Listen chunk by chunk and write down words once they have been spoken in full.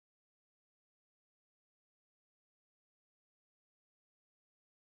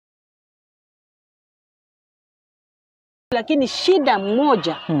Lakini shida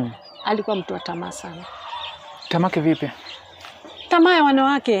moja alikuwa mtu wa tamaa sana. Tamake vipi? Tamaa ya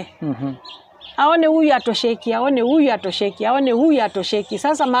wanawake. Aone huyu atosheki, aone huyu atosheki, aone huyu atosheki.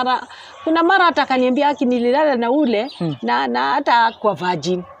 Sasa kuna mara hata kaniambia haki nililala na ule na hata kwa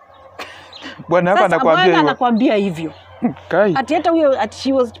virgin. Bwana hapa anakuambia hivyo. Kai. Hata huyo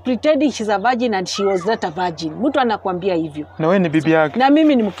she was pretending she's a virgin and she was not a virgin. Mtu anakuambia hivyo. Na wewe ni bibi yake. Na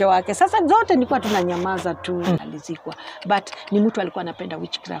mimi ni mke wake. Sasa zote nilikuwa tunanyamaza tu alizikwa. But ni mtu alikuwa anapenda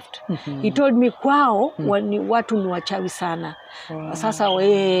witchcraft. He told me kwao watu ni wachawi sana. Sasa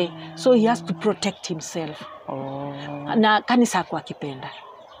so he has to protect himself. Na kanisa kwa akipenda.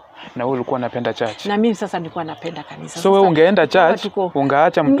 Na wewe ulikuwa unapenda church. Na mimi sasa nilikuwa napenda kanisa. So wewe ungeenda church,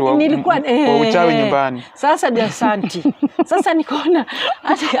 ungaacha mtu wa uchawi nyumbani. Sasa ndio asanti. Sasa nikaona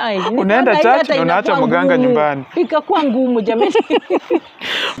hata unaenda church na unaacha mganga nyumbani. Ikakuwa ngumu jamani.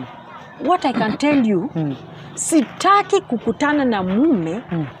 What I can tell you, sitaki kukutana na mume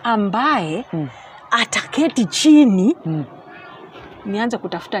ambaye ataketi chini nianze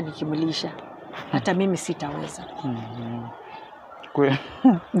kutafuta nikimlisha. Hata mimi sitaweza.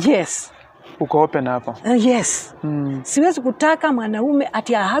 Yes. Uko open hapa. Yes. Siwezi kutaka mwanaume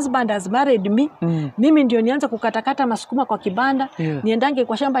ati a husband has married me. Mimi ndio nianza kukatakata masukuma kwa kibanda, niendange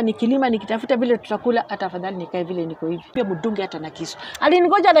kwa shamba nikilima nikitafuta vile tutakula, hata afadhali nikae vile niko hivi. Pia mdunge hata na kisu.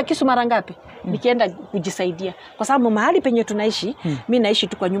 Alingoja na kisu mara ngapi? Nikienda kujisaidia. Kwa sababu mahali penye tunaishi, mimi naishi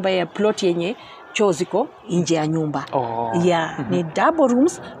tu kwa nyumba ya plot yenye choo ziko nje ya nyumba. Ni double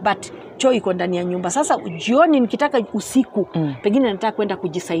rooms but choo iko ndani ya nyumba. Sasa jioni nikitaka usiku, pengine nataka kwenda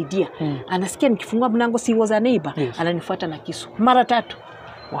kujisaidia. Anasikia nikifungua mlango si was a neighbor, ananifuata na kisu. Mara 3.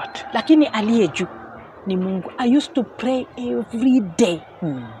 What? Lakini aliye juu ni Mungu. I used to pray every day.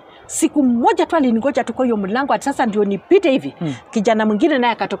 Siku moja tu alingoja tu kwa hiyo mlango, ati sasa ndio nipite hivi. Kijana mwingine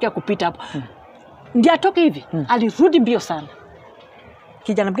naye akatokea kupita hapo. Ndiye atoke hivi. Alirudi mbio sana.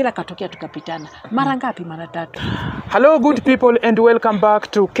 Kijana mwingine akatokea tukapitana. Mara ngapi? Mara 3. Hello good people and welcome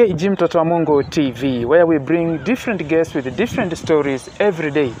back to KG Mtoto wa Mungu TV, where we bring different guests with different stories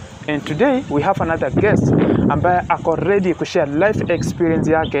every day. And today we have another guest ambaye ako ready kushare life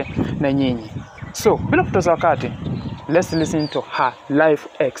experience yake na nyinyi. So bila kutoza wakati, let's listen to her life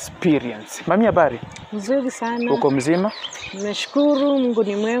experience. Mami, habari? Nzuri sana. Uko mzima? Nimeshukuru, Mungu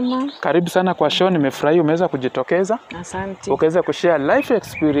ni mwema. Karibu sana kwa show, nimefurahi umeweza kujitokeza. Asante. Ukaweza kushare life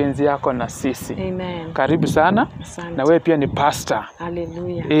experience yako na sisi. Amen. Karibu sana. Asante. Na wewe pia ni pastor.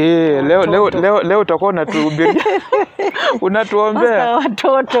 Hallelujah. Leo utakuwa unatuhubiria. Unatuombea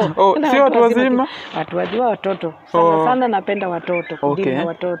watoto. Sio watu wazima? Watu wazima, watoto. Sana napenda watoto, kudili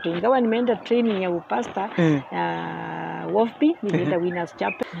watoto. Ingawa nimeenda training ya upasta Wolfby, nimeenda Winners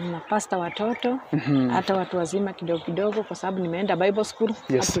Chapel. Na pasta watoto, hata watu wazima kidogo kwa sababu nimeenda Bible school,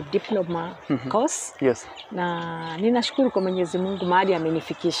 hapo diploma course. Na ninashukuru kwa Mwenyezi Mungu mahali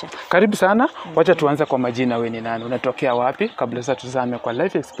amenifikisha. Karibu sana. Wacha tuanze kwa majina, wewe ni nani? Unatokea wapi? Kabla sasa tuzame kwa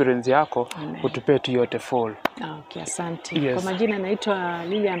life experience yako, utupe tu yote full. Okay, asante. Kwa majina naitwa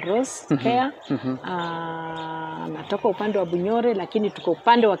Lilian Rose Kea. Natoka upande wa Bunyore lakini tuko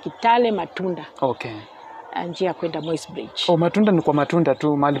upande wa Kitale Matunda. Okay. Njia kwenda Moi's Bridge. Matunda ni kwa matunda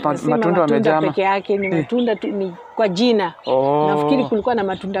tu, mahali matunda wamejama. Peke yake ni matunda tu, ni kwa jina. Nafikiri kulikuwa na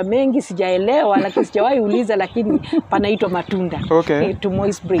matunda mengi sijaelewa, lakini sijawahi uliza, lakini panaitwa matunda. Okay. To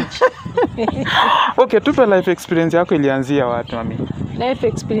Moi's Bridge. Okay, tupe life experience yako ilianzia wapi mami? Life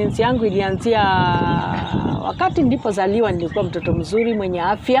experience yangu ilianzia wakati nilipozaliwa. Nilikuwa mtoto mzuri mwenye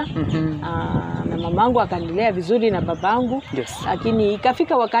afya. Na mamangu akanilea vizuri na babangu. Lakini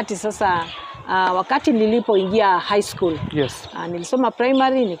ikafika wakati sasa wakati nilipoingia high school. Nilisoma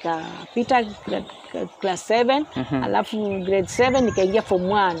primary nikapita class 7, alafu grade 7 nikaingia form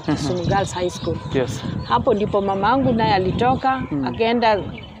 1 Kisumu Girls High School. Hapo ndipo mamangu naye alitoka, akaenda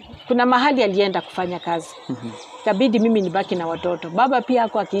kuna mahali alienda kufanya kazi. Ikabidi mimi nibaki na watoto. Baba pia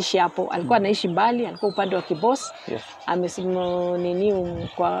hakuwa akiishi hapo, alikuwa anaishi mbali, alikuwa upande wa Kibos. Amesema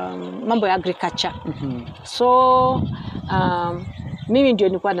kwa mambo ya agriculture. So mimi ndio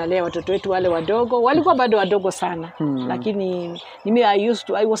nilikuwa nalea watoto wetu wale wadogo. Walikuwa bado wadogo sana. Lakini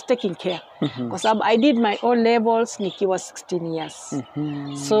I was taking care. Kwa sababu I did my O levels nikiwa 16 years.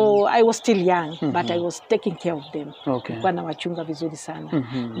 So I was still young, but I was taking care of them. Nilikuwa nawachunga vizuri sana.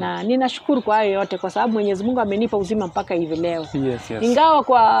 Na ninashukuru kwa hayo yote kwa sababu Mwenyezi Mungu amenipa uzima mpaka hivi leo. Ingawa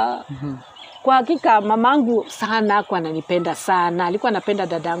kwa hakika mamangu sana kwa ananipenda sana. Alikuwa anapenda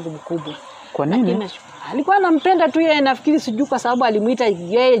dadangu mkubwa. Kwa nini? Alikuwa anampenda tu yeye, nafikiri sijui kwa sababu alimuita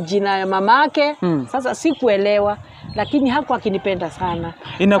yeye jina ya mamake. Sasa sikuelewa, lakini hakuwa akinipenda sana.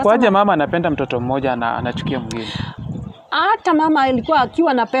 Inakuaje mama anapenda mtoto mmoja na anachukia mwingine? Hata mama alikuwa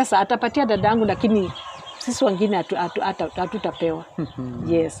akiwa na pesa atapatia dadangu, lakini sisi wengine hatutapewa.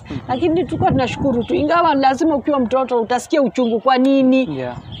 Yes. Lakini tulikuwa tunashukuru tu, ingawa lazima ukiwa mtoto utasikia uchungu, kwa nini?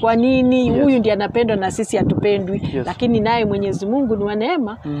 Kwa nini huyu ndiye anapendwa na sisi hatupendwi? Lakini naye Mwenyezi Mungu ni wa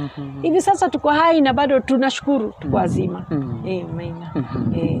neema. Hivi sasa tuko hai na bado tunashukuru, tuko wazima. Amen.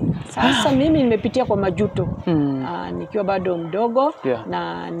 Sasa mimi nimepitia kwa majuto nikiwa bado mdogo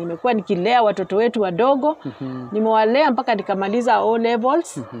na nimekuwa nikilea watoto wetu wadogo. Nimewalea mpaka nikamaliza O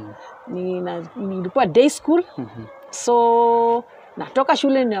levels. Nilikuwa day school. So natoka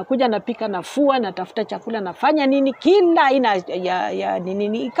shule ninakuja napika, nafua, natafuta chakula, nafanya nini, kila aina ya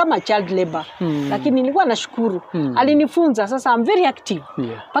nini kama child labor. Lakini nilikuwa nashukuru. Alinifunza, sasa I'm very active.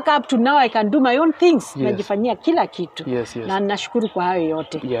 Mpaka up to now I can do my own things. Najifanyia kila kitu. Na nashukuru kwa hayo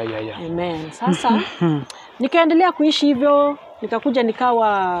yote. Amen. Sasa nikaendelea kuishi hivyo, nikakuja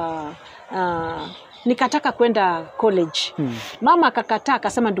nikawa nikataka kwenda college. Mama akakataa,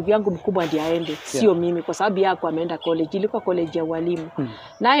 akasema ndugu yangu mkubwa ndiye aende, sio mimi, kwa sababu yako ameenda college, ilikuwa college ya walimu.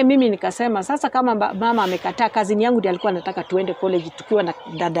 Naye mimi nikasema sasa kama mama amekataa, kazini yangu ndiye alikuwa anataka tuende college tukiwa na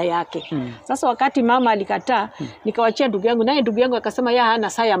dada yake. Sasa wakati mama alikataa, nikawachia ndugu yangu, naye ndugu yangu akasema yeye hana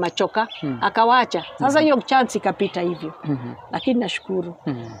saa ya machoka, akawaacha. Sasa hiyo chance ikapita hivyo. Lakini nashukuru.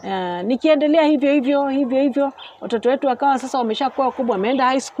 Nikiendelea hivyo, watoto wetu wakawa sasa wameshakuwa wakubwa, wameenda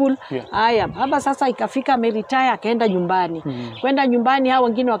high school. Haya, baba sasa ikafika ameretire, akaenda nyumbani. Kwenda nyumbani, hao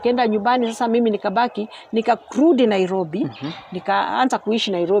wengine wakaenda nyumbani, sasa mimi nikabaki, nikarudi Nairobi. Nikaanza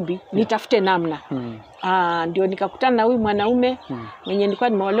kuishi Nairobi, nitafute namna. Ndio nikakutana na huyu mwanaume mwenye nilikuwa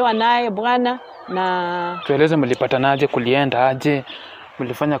nimeolewa naye bwana. Na tueleze mlipatanaje, kulienda aje,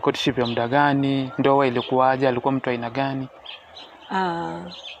 mlifanya courtship ya muda gani, ndoa ilikuwaje, alikuwa mtu aina gani?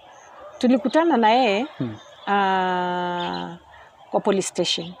 Tulikutana na yeye kwa police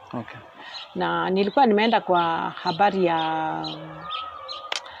station. Na nilikuwa nimeenda kwa habari ya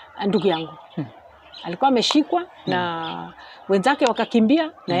ndugu yangu. Alikuwa ameshikwa na wenzake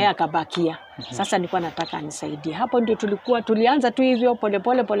wakakimbia na yeye akabakia. Sasa nilikuwa nataka anisaidie. Hapo ndio tulianza tu hivyo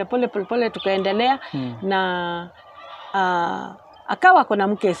pole tukaendelea. Na akawa kuna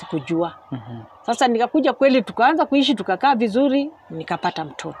mke sikujua. Sasa nikakuja kweli tukaanza kuishi, tukakaa vizuri, nikapata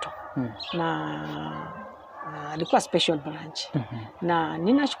mtoto. Na alikuwa special branch. Na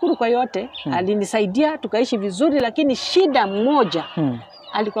ninashukuru kwa yote. Alinisaidia tukaishi vizuri, lakini shida moja,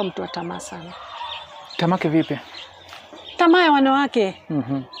 alikuwa mtu wa tamaa sana. Tamaa vipi? Tamaa ya wanawake.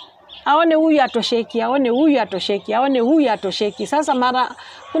 Aone huyu atosheki, aone huyu atosheki, aone huyu atosheki. Sasa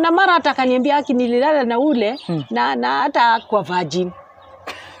kuna mara hata akaniambia haki nililala na ule na hata kwa virgin.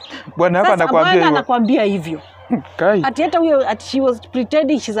 Bwana hapa anakuambia hivyo. Ati hata huyo she was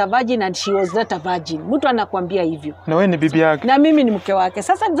pretending she's a virgin and she was not a virgin. Mtu anakuambia hivyo. Na wewe ni bibi yake. Na mimi ni mke wake.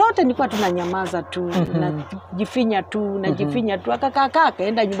 Sasa zote nilikuwa tunanyamaza tu, najifinya tu. Akakaa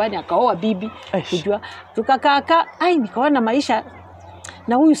akaenda nyumbani akaoa bibi. Kujua tukakaa nikaona maisha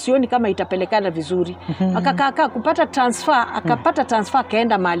na huyu sioni kama itapelekana vizuri. Akakaa kupata transfer, akapata transfer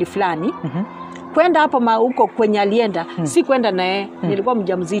kaenda mahali fulani. Kwenda hapo huko kwenye alienda, si kwenda na yeye, nilikuwa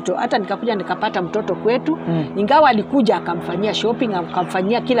mjamzito. Hata nikakuja nikapata mtoto kwetu. Ingawa alikuja akamfanyia shopping,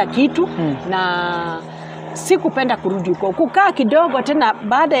 akamfanyia kila kitu. Na sikupenda kurudi huko. Kukaa kidogo tena,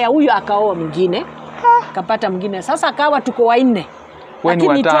 baada ya huyo akaoa mwingine, akapata mwingine. Sasa akawa tuko wanne.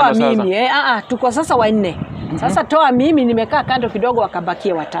 Lakini toa mimi, tuko sasa wanne. Sasa toa mimi, nimekaa kando kidogo,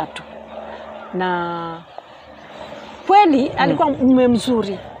 wakabakia watatu. Na kweli alikuwa mume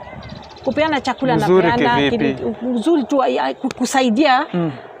mzuri. Kupeana chakula na peana mzuri tu, kusaidia.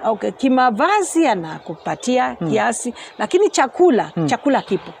 Kimavazi anakupatia kiasi, lakini chakula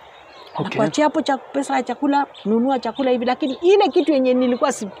kipo. Nakuachia hapo pesa ya chakula, nunua chakula hivi, lakini ile kitu yenye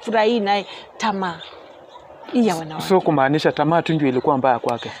nilikuwa sifurahi naye, tamaa ya wanawake. So kumaanisha tamaa tu ndio ilikuwa mbaya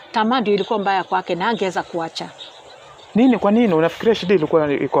kwake. Tamaa ndio ilikuwa mbaya kwake na angeweza kuacha. Nini, kwa nini unafikiria shida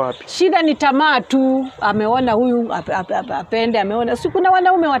ilikuwa iko wapi? Shida ni tamaa tu, ameona huyu apende, ameona. Si kuna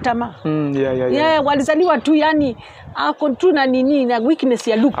wanaume wa tamaa. Walizaliwa tu, yani ako tu na nini na weakness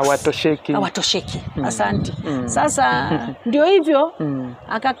ya looks. Hawatosheki. Asante. Sasa ndio hivyo,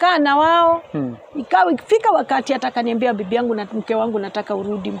 akakaa na wao. Ikawa ikifika wakati atakaniambia bibi yangu na mke wangu nataka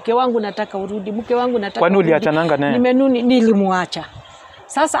urudi, mke wangu nataka urudi, mke wangu nataka. Kwani uliachananga naye? Nilimuacha.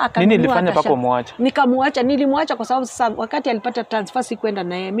 Sasa nini nilifanya pako muacha? Nilimuacha kwa sababu sasa wakati alipata transfer si kwenda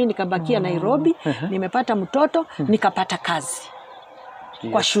naye, mimi nikabakia Nairobi. Nimepata mtoto, nikapata kazi.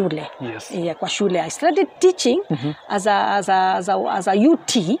 Kwa shule. Kwa shule. I started teaching as a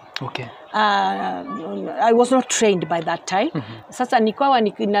UT. I was not trained by that time. Sasa nikawa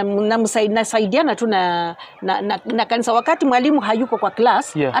nasaidiana tu na kanisa. Wakati mwalimu hayuko kwa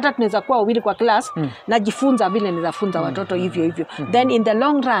class, hata tunaweza kuwa wawili kwa class, najifunza vile ninafunza watoto hivyo. Then in the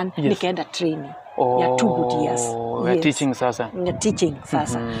long run, nikaenda training. ya 2 good years. Ya teaching sasa. Ya teaching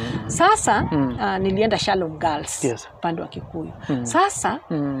sasa. Sasa nilienda Shalom Girls upande wa Kikuyu. Sasa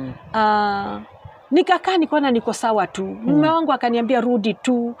nikakaa nikaona niko sawa tu. Mume wangu akaniambia rudi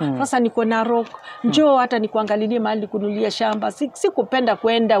tu. Sasa niko Narok. Njoo hata nikuangalilie mahali kunulia shamba. Sikupenda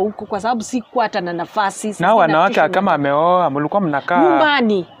kwenda huko kwa sababu sikuwa hata na nafasi. Na wanawake kama ameoa mlikuwa mnakaa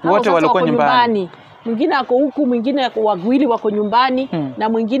nyumbani. Wote walikuwa nyumbani. Mwingine ako huku, mwingine ako wawili wako nyumbani na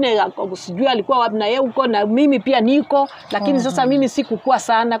mwingine sijui alikuwa na yeye huko na mimi pia niko, lakini sasa mimi sikukua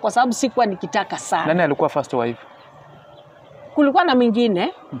sana kwa sababu sikuwa nikitaka sana. Nani alikuwa first wife? Kulikuwa na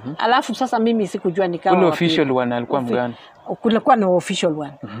mwingine, alafu sasa mimi sikujua nikawa ule official one alikuwa mgani? Kulikuwa na official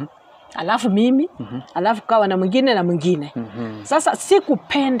one. Alafu mimi, alafu kawa na mwingine na mwingine. Sasa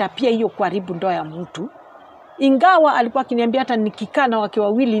sikupenda pia hiyo kuharibu ndoa ya mtu. Ingawa alikuwa akiniambia hata nikikaa na wake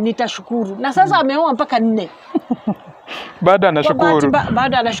wawili nitashukuru. Na sasa ameoa mpaka 4. Baada anashukuru.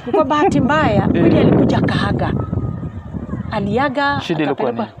 Baada anashukuru. Kwa bahati mbaya, kweli alikuja kaaga. Aliaga,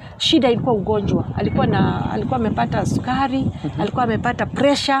 shida ilikuwa ugonjwa. Alikuwa amepata sukari, alikuwa amepata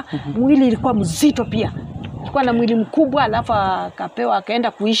pressure, mwili ilikuwa mzito pia. Alikuwa na mwili mkubwa, alafu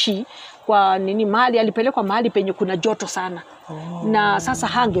akaenda kuishi kwa mahali, alipelekwa mahali penye kuna joto sana. Na sasa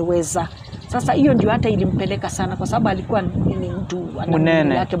hangeweza. Sasa hiyo ndio hata ilimpeleka sana kwa sababu alikuwa ni mtu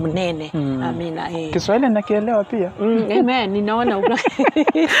mnene yake mnene. Amina. Kiswahili nakielewa pia. Amen, ninaona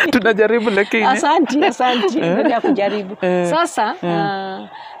tunajaribu lakini. Asante. Ndio kujaribu. Sasa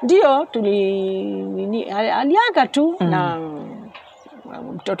ndio aliaga tu na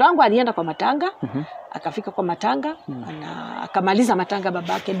mtoto wangu alienda kwa matanga, akafika kwa matanga na akamaliza matanga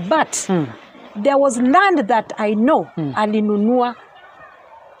babake, but there was land that I know alinunua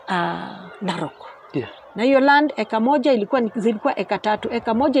Narok. Na hiyo land eka moja zilikuwa eka 3.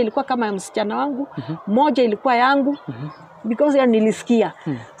 Eka moja ilikuwa kama ya msichana wangu, moja ilikuwa yangu because ya nilisikia.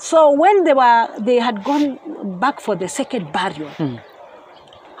 So when they had gone back for the second burial,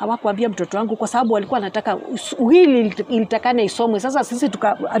 hawakuambia mtoto wangu kwa sababu walikuwa wanataka wili ilitakana isomwe. Sasa sisi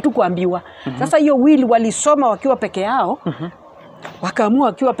hatukuambiwa. Sasa hiyo wili walisoma wakiwa peke yao. Wakaamua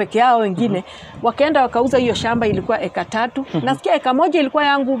wakiwa peke yao wengine, wakaenda wakauza hiyo shamba, ilikuwa eka 3. Nasikia eka moja ilikuwa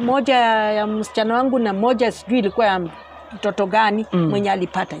yangu, moja ya msichana wangu na moja sijui ilikuwa ya mtoto gani mwenye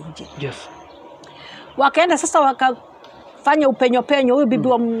alipata nje. Wakaenda sasa wakafanya upenyo.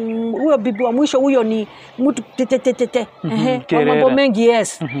 Huyo bibi wa mwisho huyo ni mtu kwa mambo mengi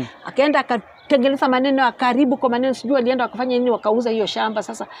akaenda akatengeneza maneno karibu kwa maneno, sijui alienda wakafanya nini, wakauza hiyo shamba.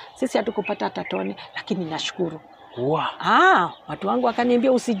 Sasa sisi hatukupata hata tone, lakini nashukuru. Wow. Watu wangu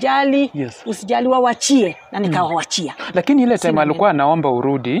wakaniambia usijali, usijali wawachie, na nikawawachia. Lakini ile time alikuwa anaomba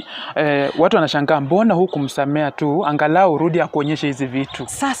urudi, watu wanashangaa mbona huku msamea tu, angalau urudi akuonyeshe hizi vitu.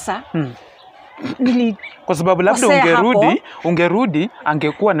 Sasa kwa sababu labda ungerudi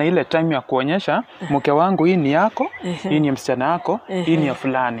angekuwa na ile time ya kuonyesha mke wangu hii ni yako, hii ni msichana wako, hii ni ya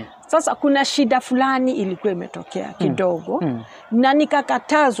fulani. Sasa kuna shida fulani ilikuwa imetokea kidogo na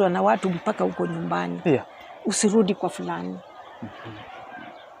nikakatazwa na watu mpaka huko nyumbani. Usirudi kwa fulani.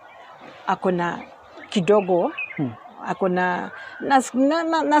 Akona kidogo, akona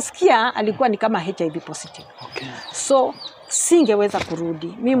nasikia alikuwa ni kama HIV positive. So singeweza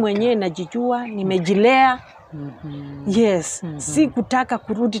kurudi. Mimi mwenyewe najijua, nimejilea. Si kutaka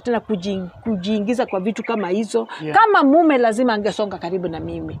kurudi tena kujiingiza kwa vitu kama hizo. Kama mume lazima angesonga karibu na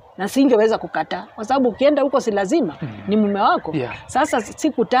mimi. Na singeweza kukataa kwa sababu ukienda huko si lazima ni mume wako. Sasa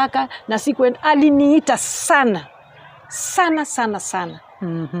sikutaka na sikuenda. Aliniita sana.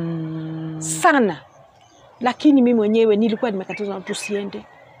 Sana. Lakini mimi mwenyewe nilikuwa nimekatazwa na tusiende.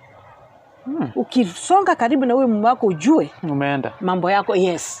 Ukisonga karibu na wewe mume wako ujue umeenda mambo yako.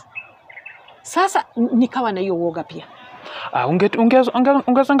 Sasa nikawa na hiyo uoga pia.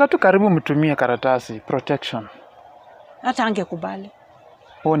 Ungesonga tu karibu mtumie karatasi protection. Hata angekubali.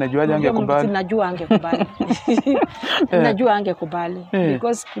 Unajuaje angekubali? Najua angekubali. Najua angekubali.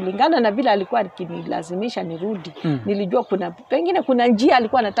 Because kulingana na vile alikuwa akinilazimisha nirudi, nilijua pengine kuna njia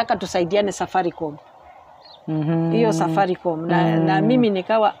alikuwa anataka tusaidiane Safaricom. Hiyo Safaricom na mimi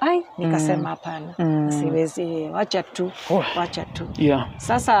nikawa nikasema hapana. Siwezi, wacha tu.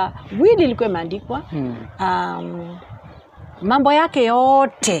 Sasa wili ilikuwa imeandikwa mambo yake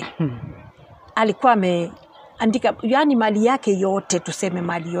yote alikuwa ameandika, yani mali yake yote, tuseme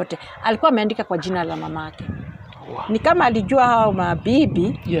mali yote alikuwa ameandika kwa jina la mamake. Ni kama alijua hao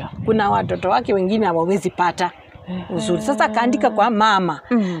mabibi kuna watoto wake wengine hawawezi pata uzuri. Sasa akaandika kwa mama.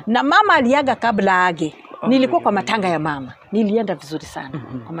 Na mama aliaga kabla age. Nilikuwa kwa matanga ya mama. Nilienda vizuri sana.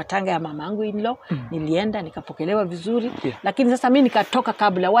 Kwa matanga ya mama yangu in-law, nilienda nikapokelewa vizuri. Lakini sasa mimi nikatoka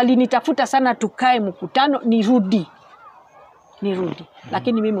kabla. Walinitafuta sana tukae mkutano nirudi. nirudi.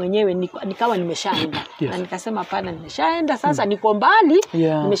 Lakini mimi mwenyewe nikawa nimeshaenda. Na nikasema hapana, nimeshaenda sasa, niko mbali,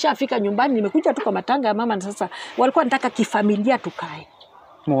 nimeshafika nyumbani, nimekuja tu kwa matanga ya mama, na sasa walikuwa nataka kifamilia tukae.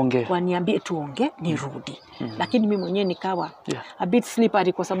 Muongee. Waniambie tuongee nirudi. Lakini mimi mwenyewe nikawa a bit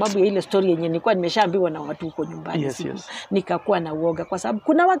slippery kwa sababu ya ile story yenye nilikuwa nimeshaambiwa na watu huko nyumbani. Nikakuwa na uoga kwa sababu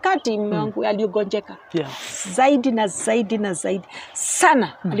kuna wakati mume wangu aligonjeka. Zaidi na zaidi na zaidi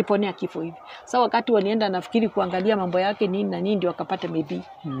sana aliponea kifo hivi. Sasa wakati walienda nafikiri kuangalia mambo yake nini na nini ndio wakapata maybe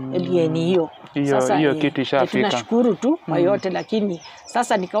ni hiyo. Sasa hiyo kitu ishafika. Tunashukuru tu kwa yote, lakini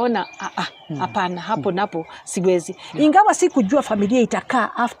sasa nikaona hapana, hapo napo siwezi. Ingawa sikujua familia itakaa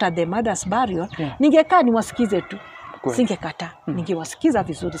after the mother's burial, ningekaa niwasikize tu. Singekataa, ningewasikiza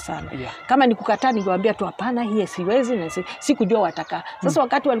vizuri sana. Kama nikukataa ningewaambia tu hapana, hii siwezi, na sikujua watakaa. Sasa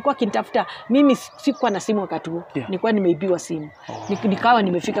wakati walikuwa kinitafuta, mimi sikuwa na simu wakati huo. Nilikuwa nimeibiwa simu. Nikawa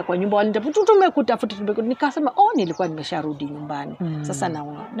nimefika kwa nyumba, walinitafuta, tumekutafuta. Nikasema nilikuwa nimesharudi nyumbani. Sasa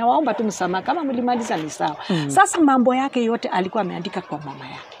nawaomba tu msamaha, kama mlimaliza ni sawa. Sasa mambo yake yote alikuwa ameandika kwa mama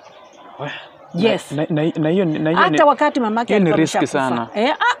yake. Yes. Na hiyo hata wakati mamake alikuwa riski sana.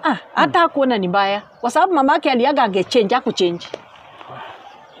 Hata hakuona ni mbaya kwa sababu mamake aliaga angechange,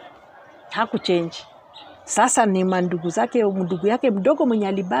 hakuchange. Sasa ni ndugu yake mdogo mwenye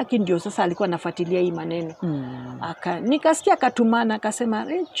alibaki ndio sasa alikuwa anafuatilia hii maneno. Nikasikia katumana akasema,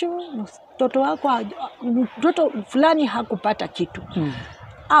 Recho, mtoto fulani hakupata kitu.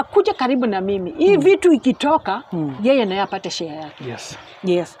 Kuja karibu na mimi. Hii vitu ikitoka yeye naye apate share yake.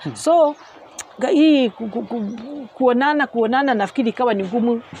 Yes. So hii kuonana nafikiri ikawa ni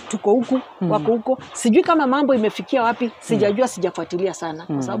ngumu, tuko huku wako huko, sijui kama mambo imefikia wapi, sijajua, sijafuatilia sana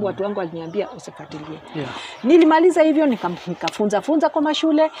kwa sababu watu wangu waliniambia usifuatilie. Nilimaliza hivyo nikafunza kwa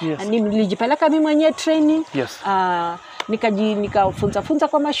mashule, nilijipeleka mimi mwenyewe training, nikafunza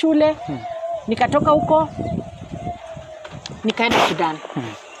kwa mashule, nikatoka huko nikaenda Sudan.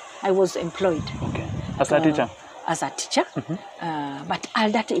 I was employed as a teacher. But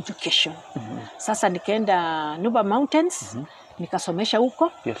adult education. Sasa nikaenda Nuba Mountains, nikasomesha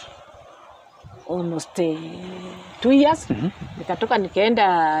huko. Almost 2 years. Nikatoka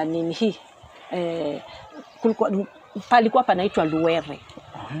nikaenda palikuwa panaitwa Luwere.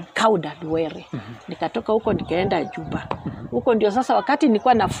 Kauda Luwere. Nikatoka huko nikaenda Juba. Huko ndio sasa wakati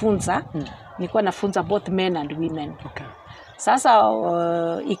nilikuwa nafunza both men and women. Sasa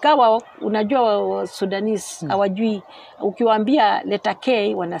ikawa unajua Sudanese hawajui, ukiwaambia letter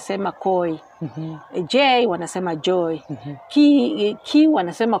K wanasema koi, J wanasema joy, K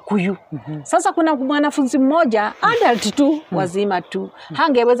wanasema kuyu. Sasa kuna mwanafunzi mmoja adult tu, wazima tu,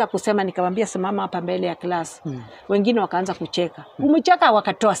 hangeweza kusema, nikamwambia simama hapa mbele ya class. Wengine wakaanza kucheka. Umecheka,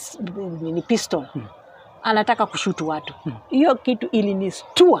 wakatoa ni pistol. Anataka kushutu watu. Hiyo kitu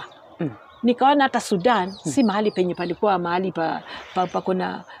ilinistua. Nikaona hata Sudan si mahali penye palikuwa mahali pa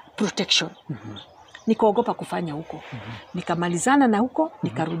kuna protection. Nikaogopa kufanya huko. Nikamalizana na huko,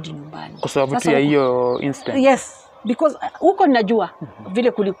 nikarudi nyumbani. Kwa sababu tu ya hiyo incident. Yes, because huko ninajua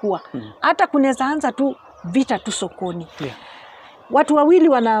vile kulikuwa. Hata kunaweza anza tu vita tu sokoni. Watu wawili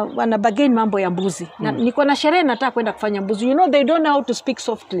wana bargain mambo ya mbuzi. Niko na sherehe nataka kwenda kufanya mbuzi. You know they don't know how to speak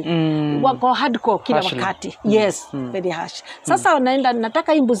softly. Wako hardcore kila wakati. Yes, very harsh. Sasa wanaenda,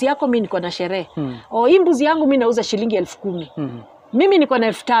 nataka hii mbuzi yako, mimi niko na sherehe. Hii mbuzi yangu mimi nauza shilingi 10,000. Mimi niko na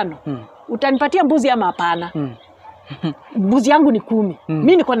 5,000. Utanipatia mbuzi ama hapana? Mbuzi yangu ni 10.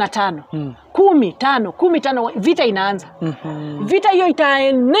 Mimi niko na 5. 10, 5, 15, vita inaanza. Vita hiyo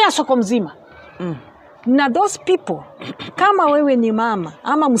itaenea soko mzima. Na those people, kama wewe ni mama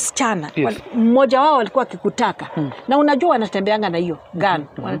ama msichana, mmoja wao alikuwa akikutaka, na unajua wanatembeanga na hiyo gun,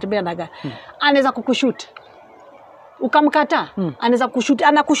 wanatembea na gun, anaweza kukushuti. Ukamkataa, anaweza kushuti,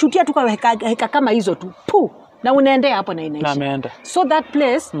 anakushutia tu kwa heka kama hizo tu. Na unaendea hapo na inaisha. So that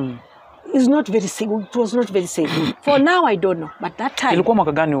place is not very safe. It was not very safe. For now I don't know, but that time. Ilikuwa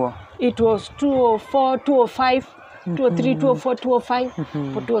mwaka gani huo? It was 204, 205, 203, 204, 205,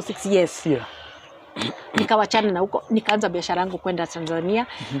 for 206 years. Nikawachana na huko, nikaanza biashara yangu kwenda Tanzania.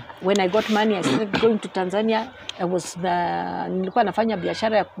 When I got money, I started going to Tanzania. Nilikuwa nafanya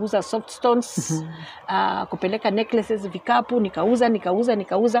biashara ya kuuza soft stones, kupeleka necklaces, vikapu,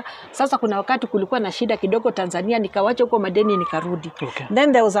 nikauza. Sasa kuna wakati kulikuwa na shida kidogo Tanzania, nikawacha huko madeni, nikarudi.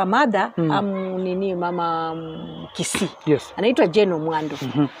 Then there was a mother, mama Kisii. Anaitwa Jeno Mwando.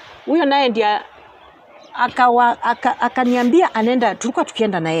 Huyo naye ndiye akaniambia anaenda, tulikuwa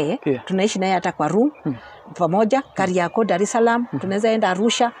tukienda na yeye, tunaishi na yeye hata kwa room pamoja, Kariakoo, Dar es Salaam, tunaweza enda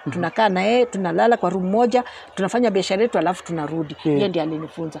Arusha, tunakaa na yeye, tunalala kwa room moja, tunafanya biashara yetu alafu tunarudi. Yeye ndiye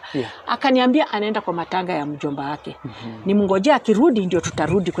alinifunza. Akaniambia anaenda kwa matanga ya mjomba wake. Nimngojea akirudi ndio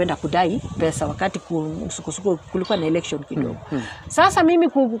tutarudi kwenda kudai pesa, wakati kusukusuku kulikuwa na election kidogo. Sasa mimi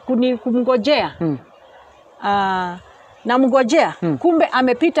kumngojea na mngojea, kumbe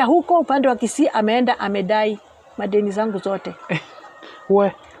amepita huko upande wa Kisii, ameenda amedai madeni zangu zote.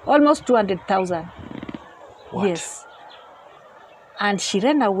 Almost 200,000. What? Yes. And she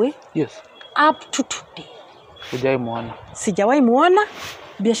ran away. Yes. Up to today. Hujai muona? Sijawahi muona.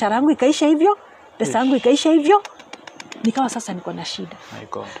 Biashara yangu ikaisha hivyo, pesa yangu ikaisha hivyo. Nikawa sasa niko na shida. My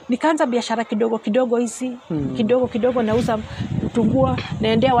God. Nikaanza biashara kidogo kidogo hizi, kidogo kidogo nauza tungua,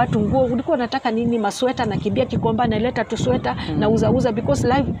 naendea watu nguo. Ulikuwa nataka nini? Masweta, nakimbia Kikomba naleta tu sweta, nauza because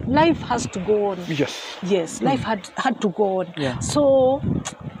life has to go on. Yes, life had to go on. So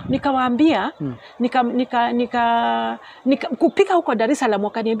nikawaambia kupika huko Dar es Salaam,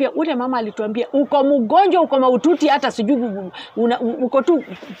 wakaniambia ule mama alituambia uko mgonjwa, uko maututi, hata sijui uko tu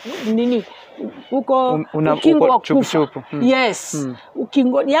nini, uko ukingo wa kufa. Yes.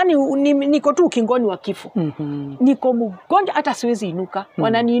 Ukingoni, yani niko tu ukingoni wa kifo. Niko mgonjwa hata siwezi inuka.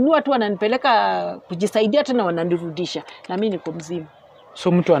 Wananiinua tu, wananipeleka kujisaidia tena wananirudisha. Na mimi niko mzima.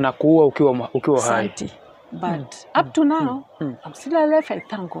 So mtu anakuua ukiwa hai. But up to now, I'm still alive, I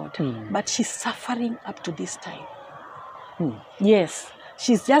thank God. But she's suffering up to this time. Yes,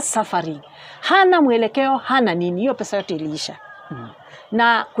 she's just suffering. Hana mwelekeo, hana nini. Hiyo pesa yote iliisha.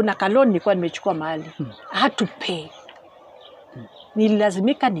 Na kuna kaloni nilikuwa nimechukua mahali. I had to pay.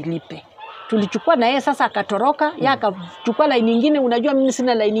 Nililazimika nilipe. Tulichukua na yeye, sasa akatoroka. Yeye akachukua line nyingine. Unajua mimi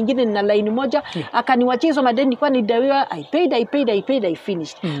sina line nyingine, nina line moja. Akaniwachia hizo madeni nilikuwa nidaiwa. I paid, I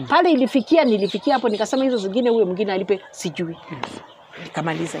finished. Pale nilifikia hapo, nikasema hizo zingine huyo mwingine alipe, sijui.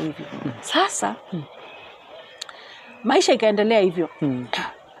 Nikamaliza hivyo. Sasa maisha ikaendelea hivyo.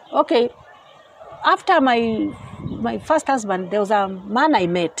 Okay. After my first husband, there was a man I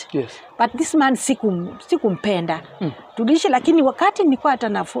met. But this man sikumpenda. Tuliishi, lakini wakati nilikuwa hata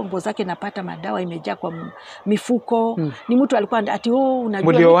na fongo zake napata madawa imejaa kwa mifuko. Ni mtu alikuwa ati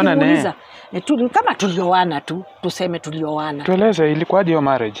unajua mlioana naye. Kama tulioana tu, tuseme tulioana. Tueleze ilikuwa hiyo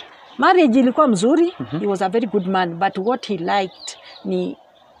marriage. Marriage ilikuwa mzuri. He was a very good man, but what he liked ni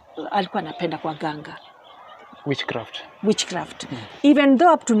alikuwa anapenda kwa ganga. Witchcraft. Even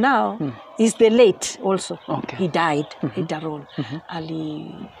though up to now is the late also. He died later on.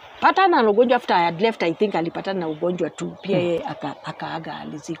 Alipatana na ugonjwa after I had left. I think alipatana na ugonjwa tu. Pia yeye akaaga,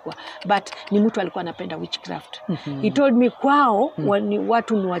 alizikwa. But ni mtu alikuwa anapenda witchcraft. He told me kwao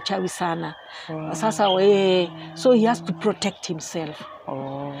watu ni wachawi sana. Sasa so he has to protect himself.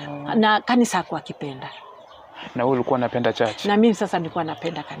 Na kanisa hakuwa akipenda. Na wewe ulikuwa unapenda church. Na mimi sasa nilikuwa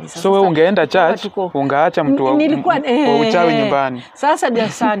napenda kanisa. So wewe ungeenda church, ungaacha mtu wa uchawi nyumbani. Sasa ndio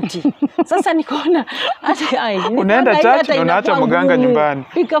asanti. Sasa nikaona hata unaenda church na unaacha mganga nyumbani.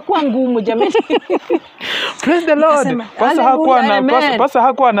 Ikakuwa ngumu jamani. Praise the Lord. Pasa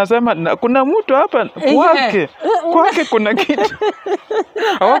hakuwa anasema kuna mtu hapa kwake kuna kitu.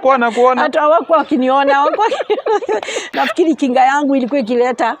 Hawakuwa anakuona. Hata hawakuwa wakiniona. Nafikiri kinga yangu ilikuwa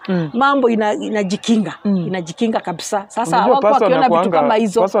ikileta mambo inajikinga. Inajikinga kabisa. Sasa hawakuwa wakiona vitu kama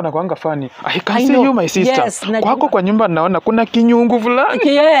hizo. Sasa wanakuanga funny. I can see you my sister. Yes, kwako kwa nyumba naona kuna kinyungu fulani.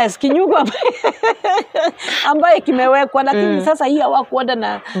 Yes, kinyungu ambaye kimewekwa, lakini sasa hii hawakuona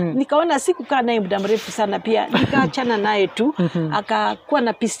na nikaona sikukaa naye muda mrefu sana, pia nikaachana naye tu. Akakuwa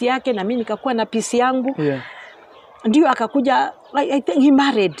na pisi yake na mimi nikakuwa na pisi yangu. Ndio akakuja, I think he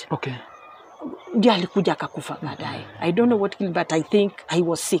married. Ndio alikuja akakufa baadaye. I don't know what killed, but I think I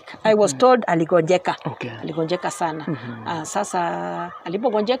was sick. I was told aligonjeka. Aligonjeka sana. Sasa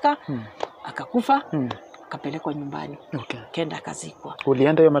alipogonjeka akakufa, akapelekwa nyumbani. Kenda akazikwa.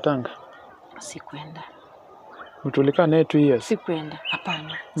 Ulienda hiyo matanga? Sikuenda. Mtulika naye 2 years? Sikuenda.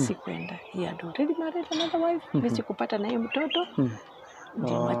 Hapana, sikuenda. He had already married another wife. Mimi sikupata naye mtoto.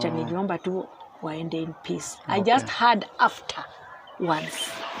 Ndio acha niliomba tu waende in peace. I just had after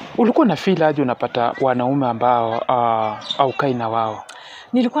once. Ulikuwa na feel aje unapata wanaume ambao au kai na wao?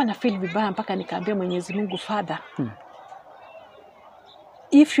 Nilikuwa na feel vibaya mpaka nikaambia Mwenyezi Mungu, Father,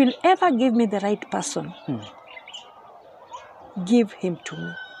 if you'll ever give me the right person, give him to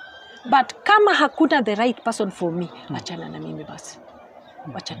me. But kama hakuna the right person for me, achana na mimi basi.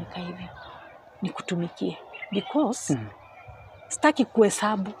 Wacha nikae hivyo. Nikutumikie. Because sitaki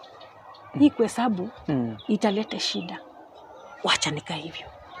kuhesabu. Hii kuhesabu italeta shida. Wacha nikae hivyo.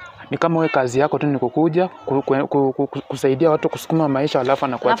 Ni kama wewe kazi yako tu ni kukuja kusaidia watu kusukuma maisha alafu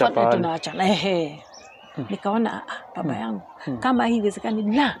anakuacha pale. Tunaacha. nikaona baba yangu kama hii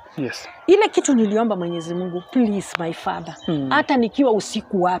iwezekani la. Yes. Ile kitu niliomba Mwenyezi Mungu, please my father, hata nikiwa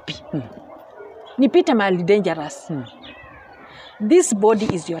usiku wapi, nipite mahali dangerous. This body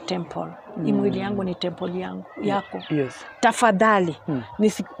is your temple. Mwili yangu ni temple yangu yako. Yes. Tafadhali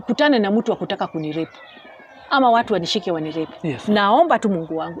nisikutane na mtu wa kutaka kunirepu ama watu wanishike wanirepu. Yes. Naomba tu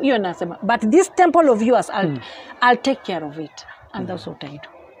Mungu wangu. Hiyo nasema, but this temple of yours I'll take care of it, and that's what I do.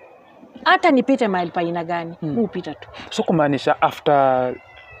 Hata nipite mahali pa aina gani, upita tu. So kumaanisha after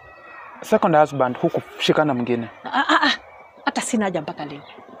second husband hukushikana mwingine? Hata sina haja mpaka leo.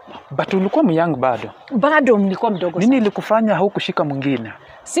 But ulikuwa myang bado? Bado nilikuwa mdogo sana. Nini ilikufanya hukushika mwingine?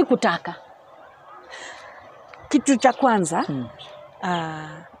 Sikutaka. Kitu cha kwanza,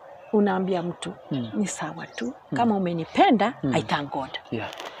 unaambia mtu ni sawa tu. Kama umenipenda, I thank God. Yeah.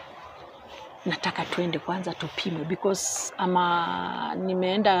 Nataka tuende kwanza tupime, because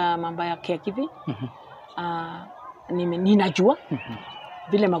nimeenda mambo ya caregiving. Ninajua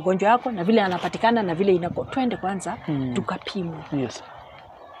vile magonjwa yako na vile yanapatikana na vile inako. Twende kwanza tukapimwe. Yes.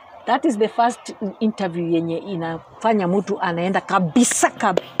 That is the first interview yenye inafanya mtu anaenda kabisa.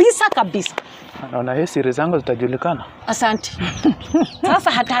 Naona hii siri zangu zitajulikana. Asante.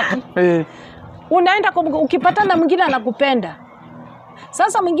 Sasa hataki. Unaenda ukipatana mwingine anakupenda.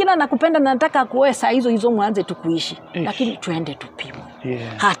 Sasa mwingine anakupenda na nataka kuoe saa hizo mwanze tukuishi. Lakini tuende tupimwe.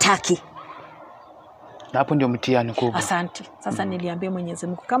 Yeah. Hataki. Na hapo ndio mtihani kubwa. Asante. Sasa niliambia Mwenyezi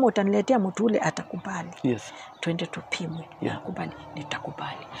Mungu, kama utaniletea mtu ule atakubali. Yes. Twende tupimwe. Yeah. Akubali,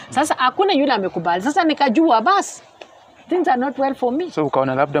 nitakubali. Sasa hakuna yule amekubali. Sasa nikajua basi things are not well for me. So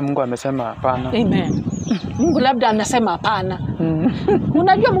ukaona labda Mungu amesema hapana. Amen. Mungu labda anasema hapana.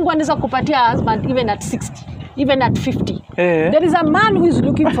 Unajua Mungu anaweza kupatia husband even at 60, even at 50. There is a man who is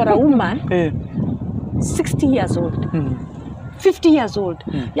looking for a woman 60 years old. 50 years old.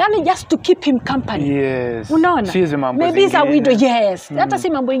 Yani just to keep him company. Yes. Unaona? Maybe it's a widow, yes. Hata si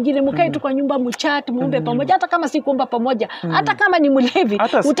mambo ingine, mkae tu kwa nyumba mchat, muombe pamoja, hata kama si kuomba pamoja, hata kama ni mlevi,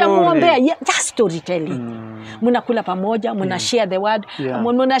 utamuombea. Just storytelling. Mnakula pamoja, mna share the word,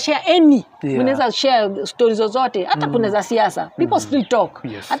 mna share any. Mnaweza share stories zozote, hata kuna za siasa. People still talk.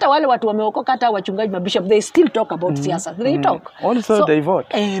 Yes. Hata wale watu wameokoka, hata wachungaji, mabishop, they still talk about siasa. They talk. Also they vote.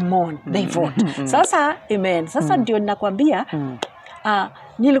 Amen. They vote. Sasa amen. Sasa ndio ninakwambia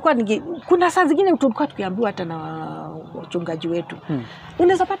nilikuwa kuna saa zingine tulikuwa tukiambiwa hata na wachungaji wetu.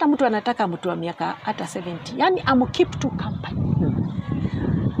 Unaweza pata mtu anataka mtu wa miaka hata 70. Yani keep to company.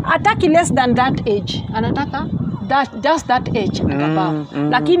 Ataki less than that age. Anataka just that age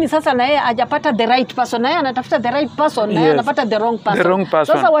lakini sasa na yeye hajapata the right person, na yeye anatafuta the right person, na yeye anapata the wrong person.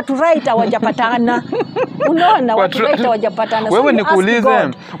 Sasa watu right hawajapatana. Unaona, watu right hawajapatana. Wewe nikuulize,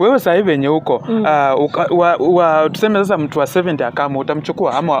 wewe sasa hivi yenye huko tuseme sasa mtu wa 70 akama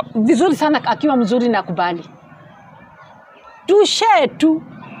utamchukua ama? Vizuri sana akiwa mzuri na kubali. Tu share tu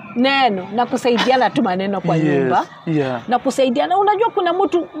neno na kusaidiana tu maneno kwa nyumba. Na kusaidiana. Unajua kuna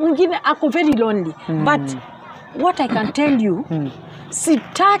mtu mwingine ako very lonely, but what I can tell you,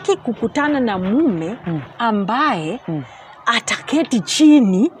 sitaki kukutana na mume ambaye ataketi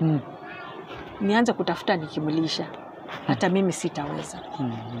chini nianze kutafuta nikimlisha. Hata mimi sitaweza.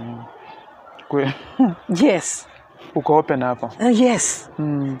 Yes. Uko open hapa? Yes.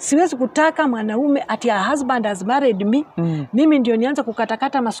 Siwezi kutaka mwanaume ati a husband has married me. Mimi ndio nianza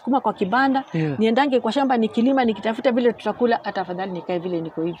kukatakata masukuma kwa kibanda. Niendange kwa shamba nikilima nikitafuta vile tutakula. Hata afadhali nikae vile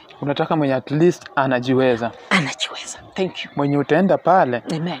niko hivi. Unataka mwenye at least anajiweza? Anajiweza. Thank you. Mwenye utaenda pale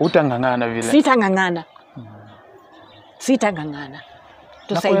utangangana vile? Sitangangana.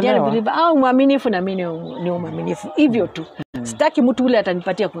 Tusaidiane vile au muaminifu na mimi ni muaminifu. Hivyo tu. Sitaki mtu ule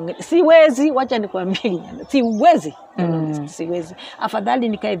atanipatia kuangalia. Siwezi, wacha nikwambie. Siwezi. Siwezi. Afadhali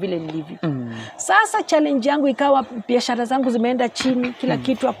nikae vile nilivyo. Sasa challenge yangu ikawa biashara zangu zimeenda chini, kila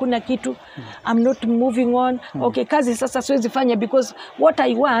kitu hakuna kitu. I'm not moving on. Okay, kazi sasa siwezi fanya because what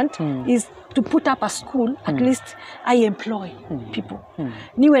I want is to put up a school. At least I employ people.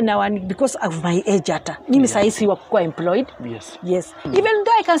 Niwe na one because of my age hata. Mimi saisi wa kuwa employed. Yes. Even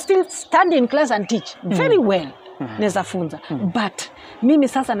though I can still stand in class and teach very well. Neza funza. But mimi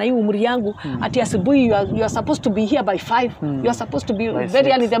sasa na hii umri yangu ati asubuhi you are supposed to be here by 5, you are supposed to be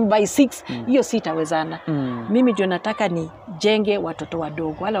very early them by 6. Hiyo sitawezana. Mimi ndio nataka ni jenge watoto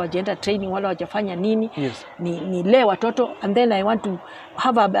wadogo, wala wajienda training, wala wajafanya nini. Ni leo watoto, and then I want to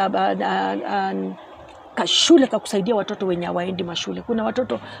have a shule ka kusaidia watoto wenye hawaendi mashule. Kuna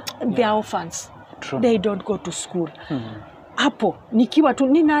watoto they are orphans. They don't go to school. hapo nikiwa tu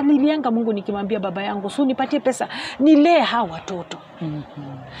ninalilianga Mungu nikimwambia baba yangu, so nipatie pesa nilee hawa watoto.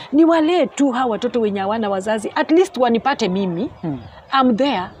 Niwalee tu hawa watoto wenye hawana wazazi, at least wanipate mimi. I'm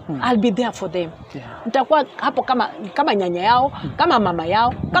there, I'll be there for them. Nitakuwa hapo kama nyanya yao, kama mama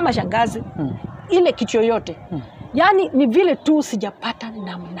yao, kama shangazi. Ile kitu yoyote. Yani ni vile tu sijapata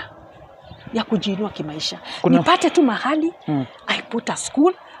namna ya kujiinua kimaisha. Nipate tu mahali, I put a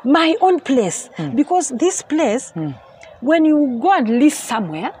school, my own place. Because this place, when you go and live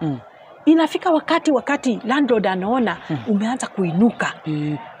somewhere, inafika wakati landlord anaona umeanza kuinuka.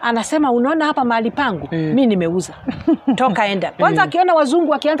 Anasema unaona hapa mahali pangu, mimi nimeuza. Toka enda. Kwanza akiona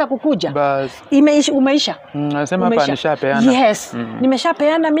wazungu wakianza kukuja, umeisha. Anasema hapa nishapeana. Yes.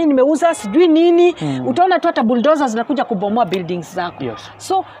 Nimeshapeana, mimi nimeuza, sijui nini. Utaona tu hata bulldozers zinakuja kubomoa buildings zako.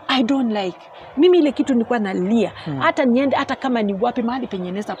 So I don't like. Mimi ile kitu nilikuwa nalia, hata niende hata kama ni wapi mahali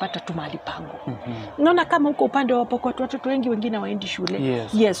penye naweza pata tu mahali pangu. Unaona kama huko upande wa Pokot watoto wengi wengine waendi shule.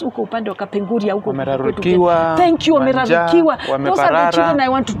 Yes, huko upande wa Kapenguria huko. Wamerarukiwa. Thank you, wamerarukiwa. Those are the children I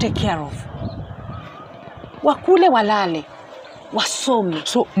want to take care of. Wakule walale, wasome.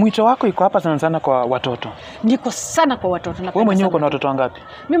 So mwito wako iko hapa sana sana kwa watoto? Niko sana kwa watoto. Wewe mwenyewe uko na watoto wangapi?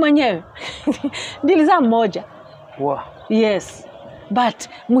 Mimi mwenyewe nilizaa mmoja. Wow. Yes. But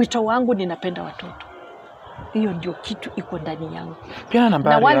mwito wangu ninapenda watoto. Hiyo ndio kitu iko ndani yangu. Pia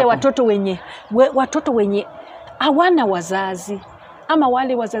nambari na wale yako. watoto wenye hawana wazazi ama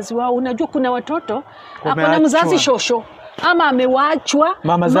wale wazazi wao, unajua kuna watoto akona mzazi shosho ama amewachwa,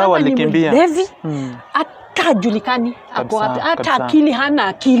 mama zao walikimbia. Hata julikani ako wapi, hata akili hana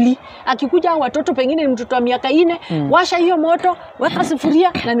akili. Akikuja watoto pengine ni mtoto wa miaka 4, washa hiyo moto, weka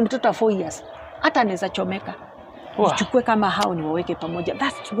sufuria na ni mtoto wa 4 years. Hata anaweza chomeka. Nichukue kama hao niwaweke pamoja.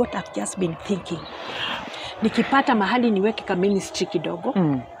 That's what I've just been thinking. Nikipata mahali niweke kama ministry kidogo.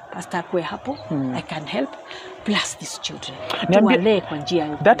 Pastor kwe hapo, I can help plus these children. Tuwalee kwa njia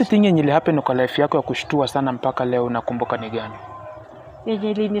hiyo. That thing yenye happen kwa life yako ya kushtua sana mpaka leo unakumbuka ni gani?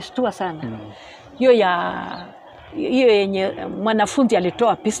 Yenye ilinishtua sana. Hiyo yenye mwanafunzi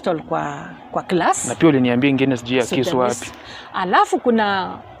alitoa pistol kwa class. Na pia uliniambia ingine sijui ya kisu wapi. Alafu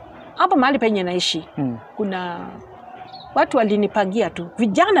kuna hapa mahali penye naishi, kuna watu walinipangia tu.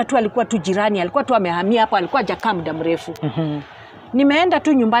 Vijana tu alikuwa tu jirani, alikuwa tu amehamia hapa, alikuwa hajakaa muda mrefu. Nimeenda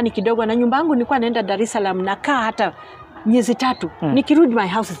tu nyumbani kidogo, na nyumba yangu nilikuwa naenda Dar es Salaam nakaa hata miezi 3. Nikirudi my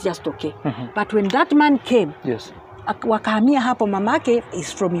house is just okay. But when that man came, wakahamia hapo, mamake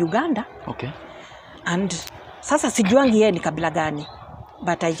is from Uganda. And sasa sijuangi yeye ni kabila gani.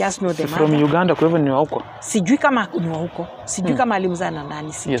 But I just know the mother. From Uganda, kwa hivyo ni wa huko? Sijui kama ni wa huko. Sijui kama alimzaa na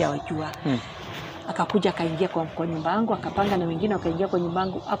nani, sijawajua. Akakuja akaingia kwa nyumba yangu, akapanga na wengine wakaingia kwa nyumba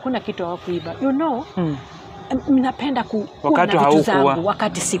yangu. Hakuna kitu hawakuiba. You know, ninapenda wakati haukuwa,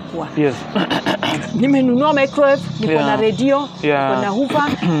 wakati sikuwa. Nimenunua microwave, niko na radio, niko na hoover,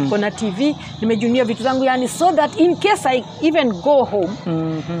 niko na TV, nimejunia vitu zangu, yani so that in case I even go home,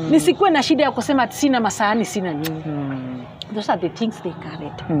 nisikuwe na shida ya kusema sina masahani, sina nini. Those are the things they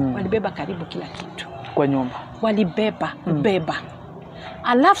carried. Walibeba karibu kila kitu kwa nyumba. Walibeba.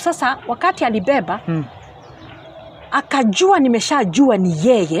 Alafu sasa wakati alibeba, akajua nimeshajua ni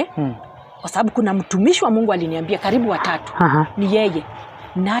yeye. Kwa sababu kuna mtumishi wa Mungu aliniambia karibu 3 ni yeye.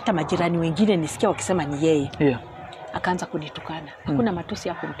 Na hata majirani wengine nisikia wakisema ni yeye. Akaanza kunitukana. Hakuna matusi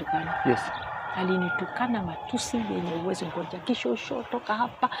ya kunitukana. Alinitukana matusi yenye uwezo, ngoja kishosho toka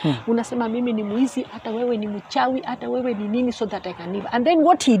hapa. Unasema mimi ni muizi, hata wewe ni mchawi, hata wewe ni nini, so that I can live. And then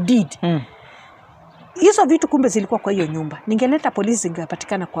what he did, hizo vitu kumbe zilikuwa kwa hiyo nyumba. Ningeleta polisi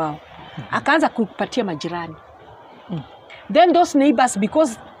zingepatikana kwao. Akaanza kupatia majirani. Then those neighbors,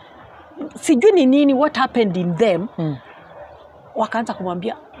 because sijui ni nini what happened in them, wakaanza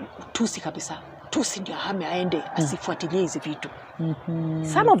kumwambia tusi kabisa. Tusi ndio hame aende asifuatilie hizi vitu.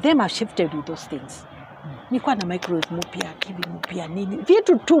 Some of them have shifted with those things. Nilikuwa na microwave mpya, TV mpya, nini,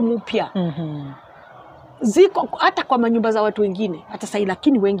 vitu tu mpya. Ziko hata kwa manyumba za watu wengine hata sasa,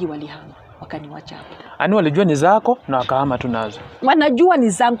 lakini wengi walihama wakaniwacha hapo. Ani walijua ni zako na wakahama tu nazo. Wanajua ni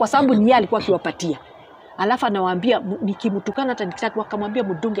zangu kwa sababu ni yeye alikuwa akiwapatia. Alafu anawaambia nikimtukana hata nikitaka, wakamwambia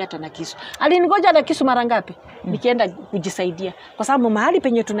mdunge hata na kisu. Alinigoja na kisu mara ngapi? Nikienda kujisaidia. Kwa sababu mahali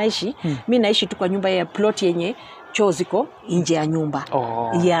penye tunaishi, mimi naishi tu kwa nyumba ya plot yenye choo ziko nje ya nyumba.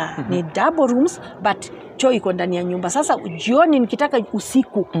 Ni double rooms but choo iko ndani ya nyumba. Sasa jioni nikitaka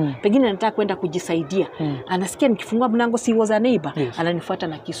usiku, pengine nataka kwenda kujisaidia. Anasikia nikifungua mlango si was a neighbor, ananifuata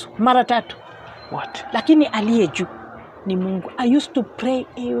na kisu. Mara 3. Lakini aliye juu ni Mungu. I used to pray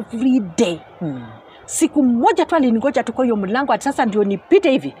every day. Siku moja tu alinigoja tu kwa hiyo mlango, ati sasa ndio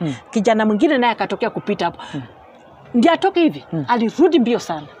nipite hivi. Kijana mwingine naye akatokea kupita hapo. Ndio atoke hivi. Alirudi mbio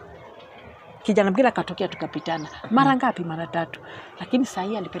sana. kijana mwingine akatokea tukapitana. Mara ngapi? Mara 3. Lakini saa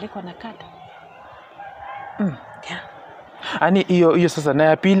hii alipelekwa na kada. Yeah. Ani hiyo sasa na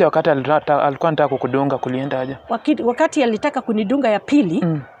ya pili wakati alikuwa anataka kukudunga kulienda aje? Wakati alitaka kunidunga ya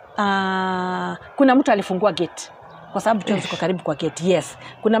pili, kuna mtu alifungua gate. Kwa sababu choo ziko karibu kwa gate. Yes.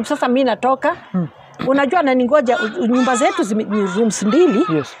 Kuna sasa mimi natoka. Unajua ananingoja, nyumba zetu ni rooms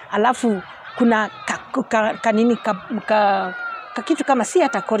 2. Yes. Alafu kuna kitu kama si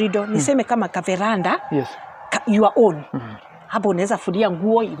hata corridor, niseme kama veranda. Yes. Your own. Hapo unaweza fulia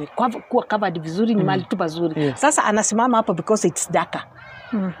nguo iwe kuwa covered vizuri, ni mahali tu pazuri. Yes. Sasa anasimama hapo because it's darker.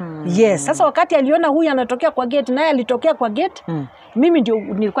 Yes. Sasa wakati aliona huyu anatokea kwa gate, naye alitokea kwa gate, mimi ndio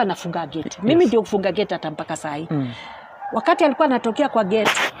nilikuwa nafunga gate. Mimi ndio kufunga gate hata mpaka saa hii. Wakati alikuwa anatokea kwa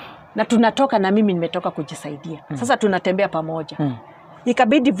gate na tunatoka na mimi nimetoka kujisaidia. Sasa tunatembea pamoja.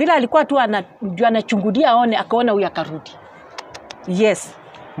 Ikabidi vile alikuwa tu anachungulia aone, akaona huyu akarudi. Yes.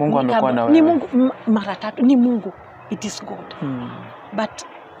 Mungu amekuwa na wewe. Ni Mungu mara 3, ni Mungu. It is God. But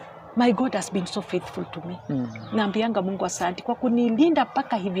my God has been so faithful to me. Naambianga Mungu asante kwa kunilinda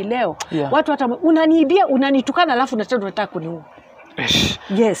mpaka hivi leo. Yeah. Watu hata unaniibia, unanitukana alafu unataka kuniua.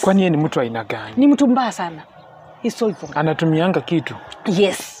 Yes. Kwani yeye ni mtu aina gani? Ni mtu mbaya sana. He's so evil. Anatumianga kitu.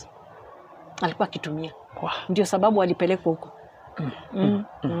 Yes. Alikuwa akitumia. Wow. Ndio sababu walipelekwa huko.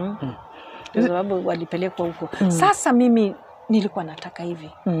 Ndio sababu walipelekwa huko. Sasa mimi nilikuwa nataka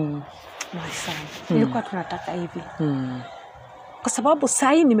hivi. Sana. Nilikuwa tunataka hivi. Kwa sababu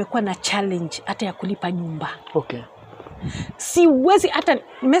saa hii nimekuwa na challenge hata ya kulipa nyumba. Okay. Siwezi hata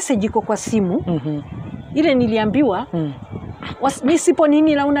message iko kwa simu. Ile niliambiwa nisipo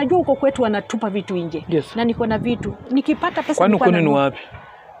nini, la unajua uko kwetu wanatupa vitu nje. Yes. Na niko na vitu. Nikipata pesa kwani kwenu ni wapi?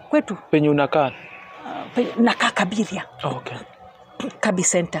 Kwetu. Penye unakaa? Nakaa Kabiria. Okay. Kabi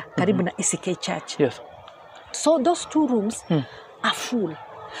Center, karibu na ECK Church. Yes. So those 2 rooms are full.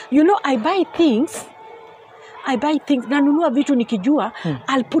 You know, I buy things, nanunua vitu nikijua,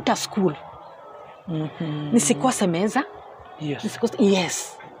 I'll put a school. Nisikose meza. Yes.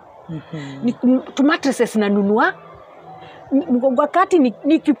 Yes. Tu mattresses nanunua. Wakati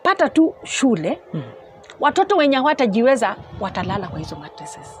nikipata tu shule, watoto wenye hawatajiweza watalala kwa hizo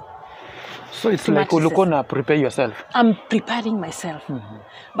mattresses. So it's like ulikuwa na prepare yourself. I'm preparing myself.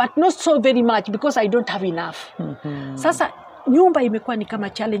 But not so very much because I don't have enough. Sasa nyumba imekuwa ni kama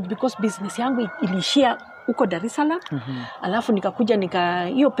challenge because business yangu ilishia huko Dar es Salaam. Alafu nikakuja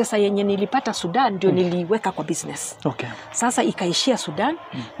hiyo pesa yenye nilipata Sudan ndio niliweka kwa business. Okay. Sasa ikaishia Sudan.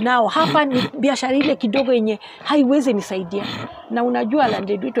 Nao hapa ni biashara ile kidogo yenye haiwezi nisaidia. Na unajua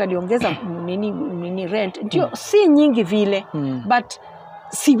landlord wetu aliongeza nini rent. Ndio si nyingi vile, but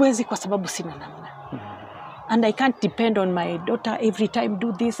siwezi kwa sababu sina namna. And I can't depend on my daughter every time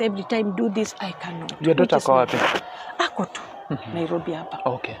do this, I cannot. Your daughter kwa wapi? Ako tu. Nairobi hapa.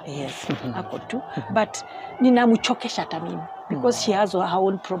 Okay. Yes. Ako tu. But ninamchokesha hata mimi because she has her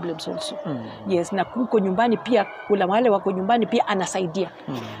own problems also. Yes, na huko nyumbani pia kuna wale wako nyumbani pia anasaidia.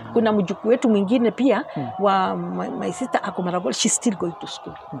 Kuna mjukuu wetu mwingine pia wa my sister ako Maragol, she's still going to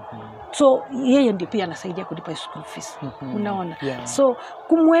school. So yeye ndiye pia anasaidia kulipa school fees. Unaona? Yeah. So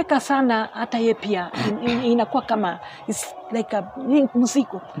kumweka sana hata yeye pia inakuwa kama it's like ni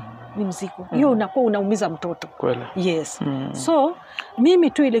mzigo. Ni mzigo. Hiyo unakuwa unaumiza mtoto. Kweli. Yes. So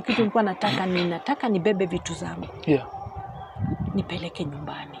mimi tu ile kitu nilikuwa nataka nibebe vitu zangu. Yeah. Nipeleke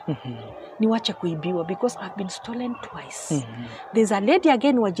nyumbani. Niwache kuibiwa because I've been stolen twice. There's a lady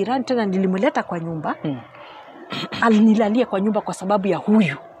again wa jirani tena nilimleta kwa nyumba. Alinilalia kwa nyumba kwa sababu ya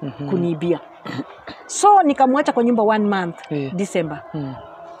huyu kuniibia. So nikamwacha kwa nyumba 1 month, December.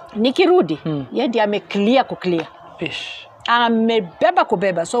 Nikirudi, yeye ndiye ameclear kuclear. Ish. Amebeba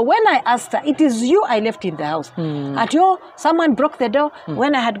kubeba. So when I asked her, it is you I left in the house. At yo, someone broke the door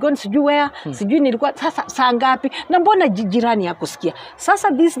when I had gone sijui where, sijui nilikuwa sasa saa ngapi, na mbona jirani hakusikia. Sasa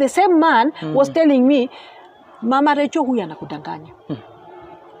the same man was telling me, Mama Rachel huyu anakudanganya.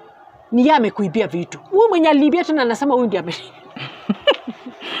 Ni yeye amekuibia vitu. Huyu mwenye alibia tena anasema huyu ndiye ame.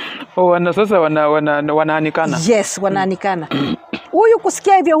 Oh, sasa wanaanikana. Yes, wanaanikana. Huyu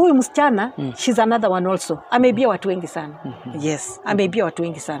kusikia hivyo huyu msichana, she's another one also. Ameibia watu wengi sana. Yes, ameibia watu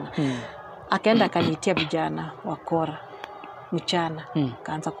wengi sana. Akaenda akaniitia vijana wakora mchana,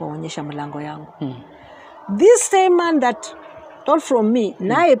 kaanza kuwaonyesha mlango yangu. This same man that told from me,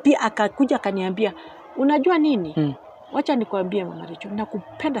 naye pia akakuja akaniambia, unajua nini? Wacha nikwambie Mama Rachel,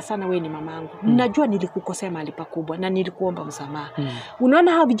 nakupenda sana wewe, ni mamangu. Najua nilikukosea mahali pakubwa na nilikuomba msamaha.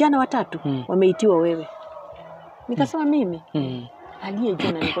 Unaona hao vijana watatu wameitiwa wewe. Nikasema mimi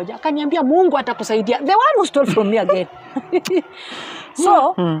aliyejua na nikoja. Akaniambia Mungu atakusaidia. The one who stole from me again.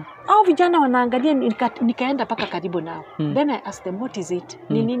 So, hao vijana wanaangalia, nikaenda paka karibu nao. Then I asked them, what is it?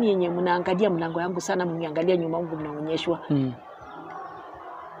 Ni nini yenye mnaangalia mlango yangu sana, mniangalia nyuma yangu mnaonyeshwa?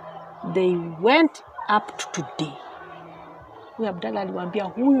 They went up to today. Huyu Abdalla aliwaambia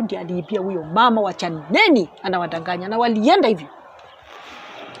huyu ndiye aliibia huyo mama, wachaneni, anawadanganya, na walienda hivyo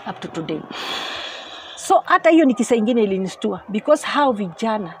up to today. So hata hiyo ni kisa ingine ilinistua, because hao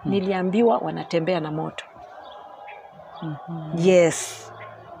vijana niliambiwa wanatembea na moto. Yes,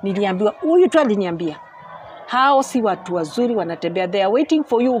 niliambiwa, huyu tu aliniambia hao si watu wazuri, wanatembea, they are waiting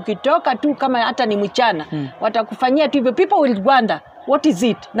for you. Ukitoka tu kama hata ni mchana watakufanyia tu hivyo. People will wonder what is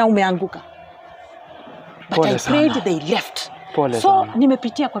it, na umeanguka. But I prayed, they left. So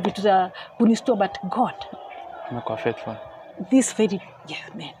nimepitia kwa vitu za kunistua, but God amekuwa faithful.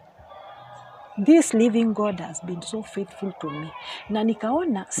 This living God has been so faithful to me. Na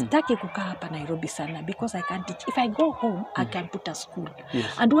nikaona sitaki kukaa hapa Nairobi sana, because I can't teach. If I go home, I can put a school.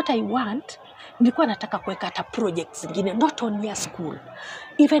 Yes. And what I want, nilikuwa nataka kuweka hata projects zingine, not only a school,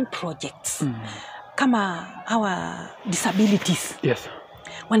 even projects. Kama our disabilities. Yes.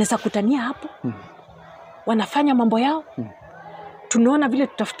 Wanaweza kutania hapo. Wanafanya mambo yao. Tunaona vile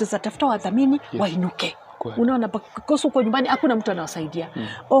tafuta wadhamini, wainuke. Unaona, because uko nyumbani hakuna mtu anawasaidia.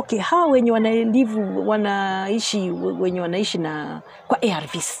 Okay, hao wenye wanaishi na kwa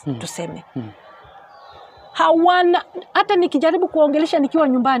ARVs tuseme. Hawana, hata nikijaribu kuongelesha nikiwa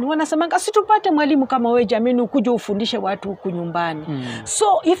nyumbani, wanasema si tupate mwalimu kama wewe jamani ukuje ufundishe watu huku nyumbani. So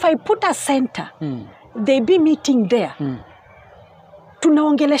if I put a center, they be meeting there.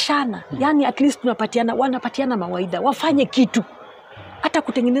 Tunaongeleshana, yani at least wanapatiana mawaidha, wafanye kitu. Hata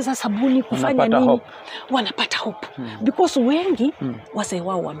kutengeneza sabuni, kufanya nini, wanapata hope. Because wengi wazee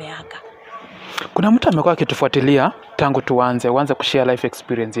wao wameaga. Kuna mtu amekuwa akitufuatilia tangu uanze kushare life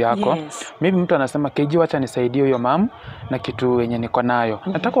experience yako. Yes. Maybe mtu anasema KG, wacha nisaidie huyo mama na kitu yenye niko nayo.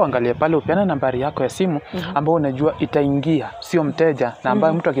 Nataka uangalie pale, upeana nambari yako ya simu ambayo unajua itaingia, sio mteja, na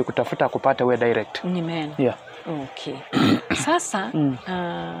ambayo mtu akikutafuta akupate wewe direct. Amen. Yeah. Okay. Sasa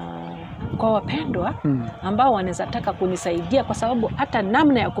kwa wapendwa ambao wanaweza taka kunisaidia, kwa sababu hata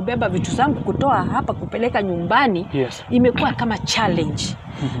namna ya kubeba vitu zangu kutoa hapa kupeleka nyumbani imekuwa kama challenge.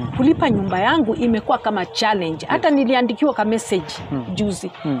 Kulipa nyumba yangu imekuwa kama challenge. Hata niliandikiwa ka message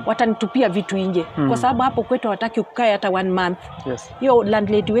juzi, watanitupia vitu nje kwa sababu hapo kwetu hataki kukaa hata 1 month. Hiyo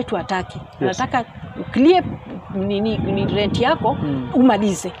landlady wetu hataki. Nataka clear ni rent yako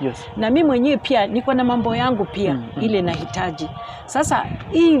umalize. Na mimi mwenyewe pia niko na mambo yangu pia ile nahitaji. Sasa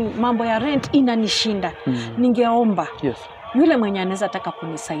hii mambo ya rent inanishinda. Ningeomba yule mwenye anaweza taka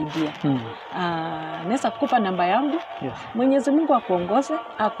kunisaidia. Naweza kukupa namba yangu. Mwenyezi Mungu akuongoze,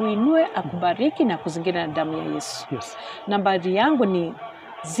 akuinue, akubariki na kuzingira na damu ya Yesu. Nambari yangu ni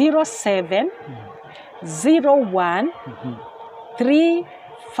 07 01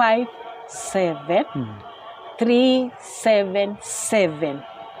 357 377.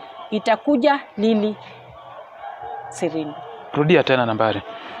 Itakuja Lili Sirini. Rudia tena nambari.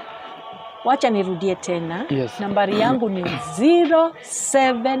 Wacha nirudie tena. Nambari yangu ni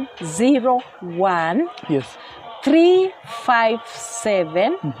 0701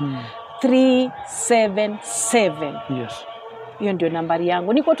 357 377. Hiyo ndio nambari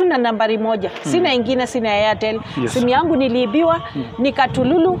yangu. Niko tu na nambari moja. Sina ingine, sina Airtel. Simu yangu niliibiwa,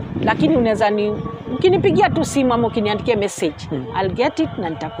 nikatululu, lakini unaweza ukinipigia tu simu ama ukiniandikia message, I'll get it na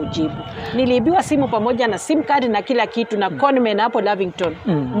nitakujibu. Niliibiwa simu pamoja na SIM card na kila kitu na conman hapo Lavington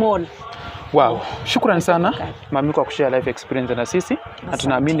Mall. Wow, shukrani sana mami kwa kushare life experience na sisi. Na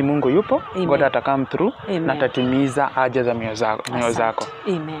tunaamini Mungu yupo, God atakam through na atatimiza haja za mioyo zako.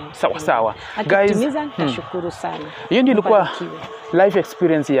 Amen. Sawa. Guys, nashukuru sana. Hiyo ndio ilikuwa life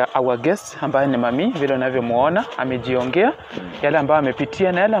experience ya our guest ambaye ni mami, vile unavyomuona amejiongea yale ambayo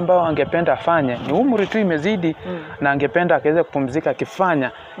amepitia na yale ambayo angependa afanye. Ni umri tu imezidi na angependa akaweze kupumzika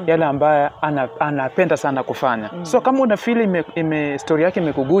akifanya yale ambayo anapenda sana kufanya. So kama una feel story yake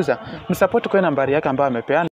imekuguza, msupport kwa nambari yake ambayo amepeana.